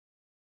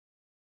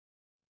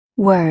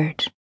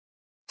Word.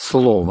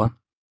 Слово.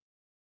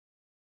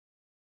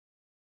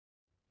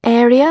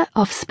 Area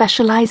of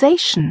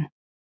specialization.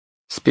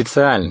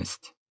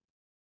 Специальность.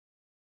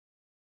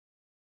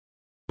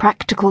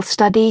 Practical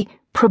study,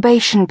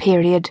 probation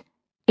period,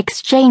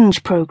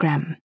 exchange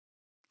program.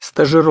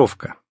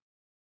 Стажировка.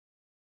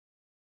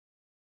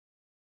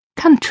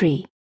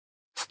 Country.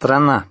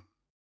 Страна.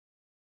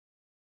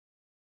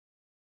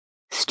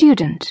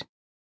 Student.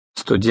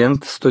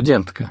 Студент,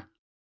 студентка.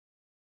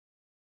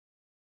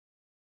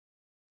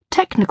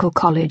 Technical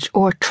college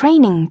or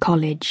training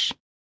college.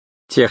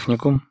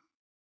 Техникум.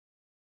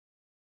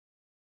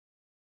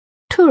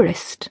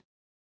 Tourist.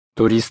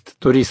 Турист,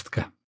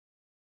 туристка.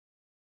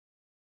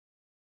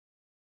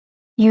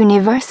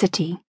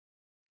 University.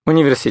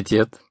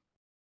 Университет.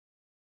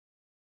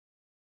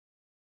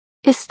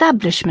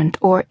 Establishment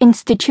or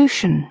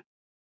institution.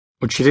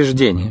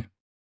 Учреждение.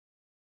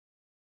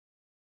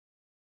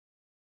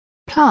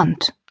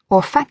 Plant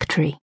or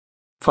factory.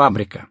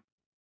 Фабрика.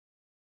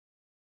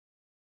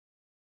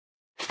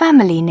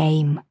 Family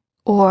name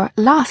or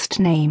last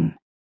name.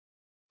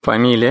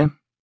 Фамилия.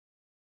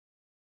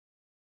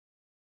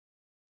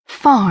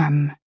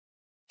 Farm.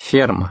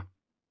 Ферма.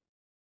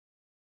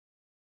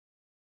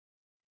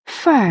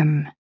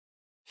 Firm.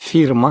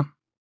 Фирма.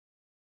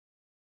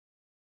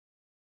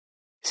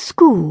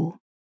 School.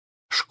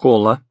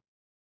 Школа.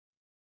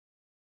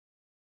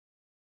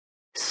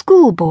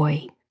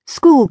 Schoolboy.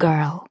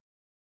 Schoolgirl.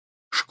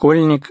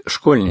 Школьник,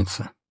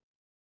 школьница.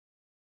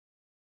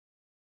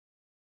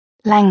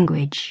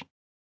 Language.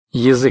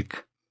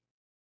 Язык.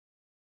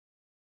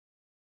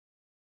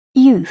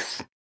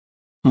 Youth.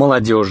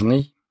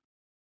 Молодежный.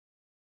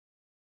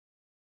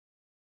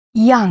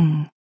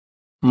 Young.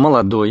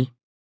 Молодой.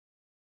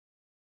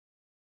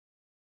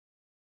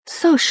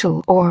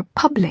 Social or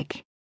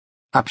public.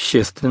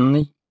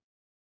 Общественный.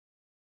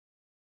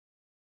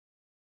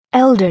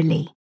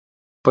 Elderly.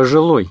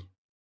 Пожилой.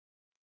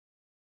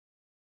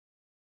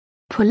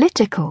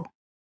 Political.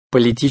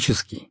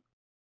 Политический.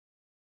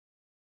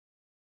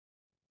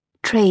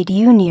 Trade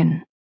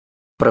union.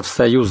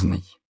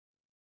 Профсоюзный.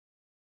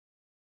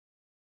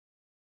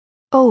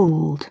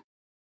 Old.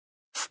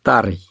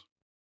 Старый.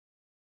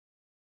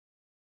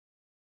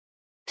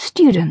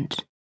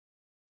 Student.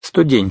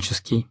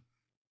 Студенческий.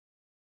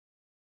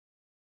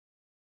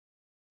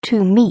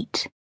 To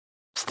meet.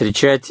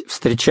 Встречать,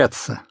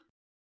 встречаться.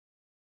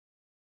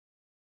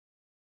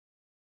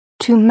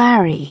 To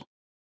marry.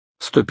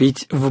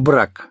 Вступить в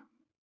брак.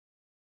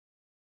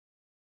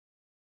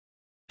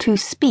 To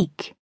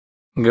speak.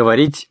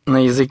 Говорить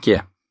на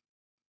языке.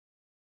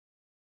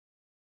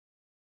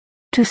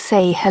 To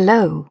say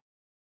hello.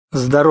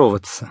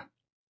 Здороваться.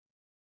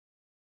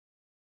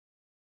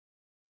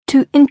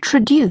 To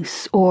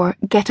introduce or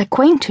get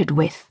acquainted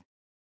with.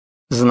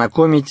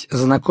 Знакомить,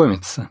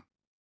 знакомиться.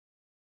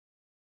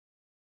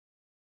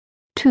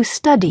 To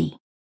study.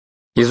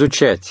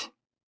 Изучать.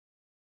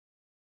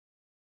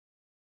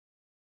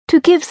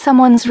 To give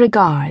someone's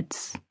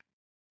regards.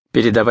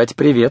 Передавать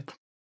привет.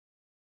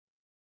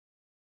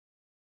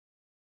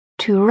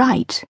 To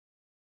write.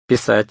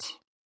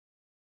 Писать.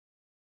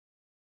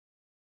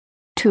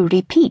 To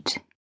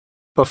repeat.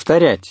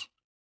 Повторять.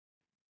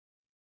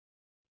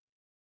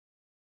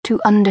 To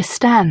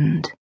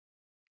understand.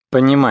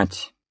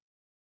 Понимать.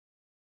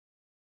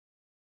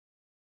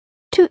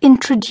 To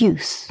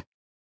introduce.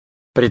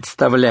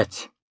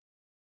 Представлять.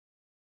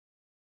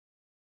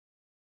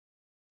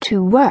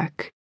 To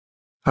work.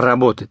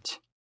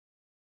 Работать.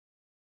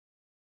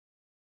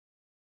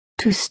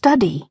 To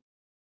study.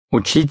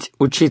 Учить,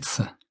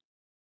 учиться.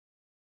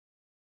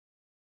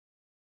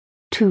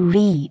 To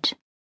read.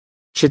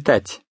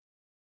 Читать.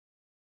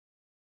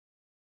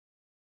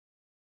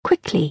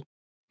 Quickly.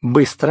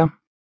 Быстро.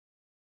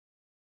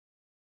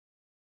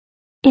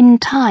 In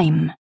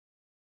time.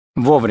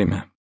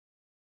 Вовремя.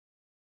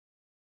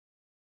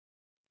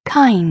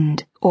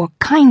 Kind or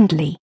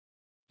kindly.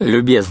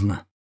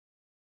 Любезно.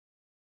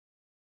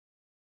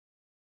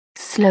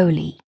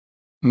 Slowly.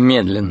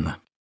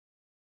 Медленно.